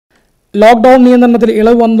Lockdown നിയന്ത്രണത്തിൽ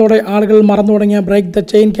ഇളവ് വന്നതോടെ ആളുകൾ മറന്നു തുടങ്ങിയ ബ്രേക്ക് ദ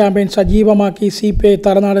ചെയിൻ ക്യാമ്പയിൻ സജീവമാക്കി CPI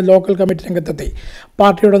തലനാട് ലോക്കൽ കമ്മിറ്റി രംഗത്തെത്തി.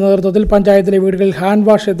 പാർട്ടിയുടെ നേതൃത്വത്തിൽ പഞ്ചായത്തിലെ വീടുകളിൽ ഹാൻഡ്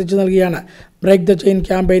വാഷ് എത്തിച്ചു നൽകിയാണ് ബ്രേക്ക് ദ ചെയിൻ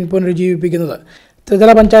ക്യാമ്പയിൻ പുനരുജ്ജീവിപ്പിക്കുന്നത്.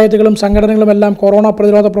 ത്രിതല പഞ്ചായത്തുകളും സംഘടനകളുമെല്ലാം കൊറോണ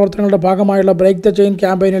പ്രതിരോധ പ്രവർത്തനങ്ങളുടെ ഭാഗമായുള്ള ബ്രേക്ക് ദ ചെയിൻ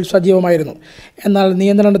ക്യാമ്പയിനിൽ സജീവമായിരുന്നു. എന്നാൽ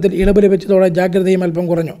നിയന്ത്രണത്തിൽ ഇളവ് ലഭിച്ചതോടെ ജാഗ്രതയും അല്പം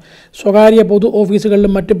കുറഞ്ഞു. സ്വകാര്യ പൊതു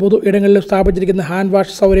ഓഫീസുകളിലും മറ്റ് പൊതു ഇടങ്ങളിലും സ്ഥാപിച്ചിരിക്കുന്ന ഹാൻഡ്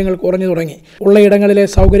വാഷ് സൗകര്യങ്ങൾ കുറഞ്ഞു തുടങ്ങി. ഉള്ള ഇടങ്ങളിലെ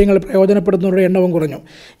സൗകര്യങ്ങൾ പ്രയോജനപ്പെടുത്തുന്നവരുടെ എണ്ണവും കുറഞ്ഞു.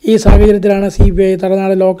 ഈ സാഹചര്യത്തിലാണ് CPI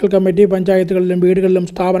തലനാട് ലോക്കൽ കമ്മിറ്റി പഞ്ചായത്തുകളിലും വീടുകളിലും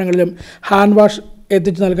സ്ഥാപനങ്ങളിലും ഹാൻഡ് വാഷ്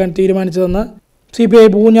എത്തിച്ചു നൽകാൻ തീരുമാനിച്ചതെന്ന് CPI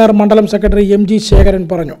പൂഞ്ഞാർ മണ്ഡലം സെക്രട്ടറി MG ശേഖരൻ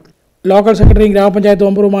പറഞ്ഞു. ലോക്കൽ സെക്രട്ടറിയും ഗ്രാമപഞ്ചായത്ത്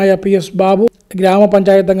മെമ്പറുമായ PS ബാബു,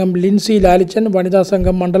 ഗ്രാമപഞ്ചായത്ത് അംഗം ലിൻസി ലാലിച്ചൻ, വനിതാ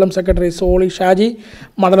സംഘം മണ്ഡലം സെക്രട്ടറി സോളി ഷാജി,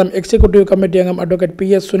 മണ്ഡലം എക്സിക്യൂട്ടീവ് കമ്മിറ്റി അംഗം അഡ്വക്കേറ്റ്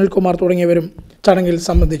PS സുനിൽകുമാർ തുടങ്ങിയവരും ചടങ്ങിൽ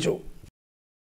സംബന്ധിച്ചു.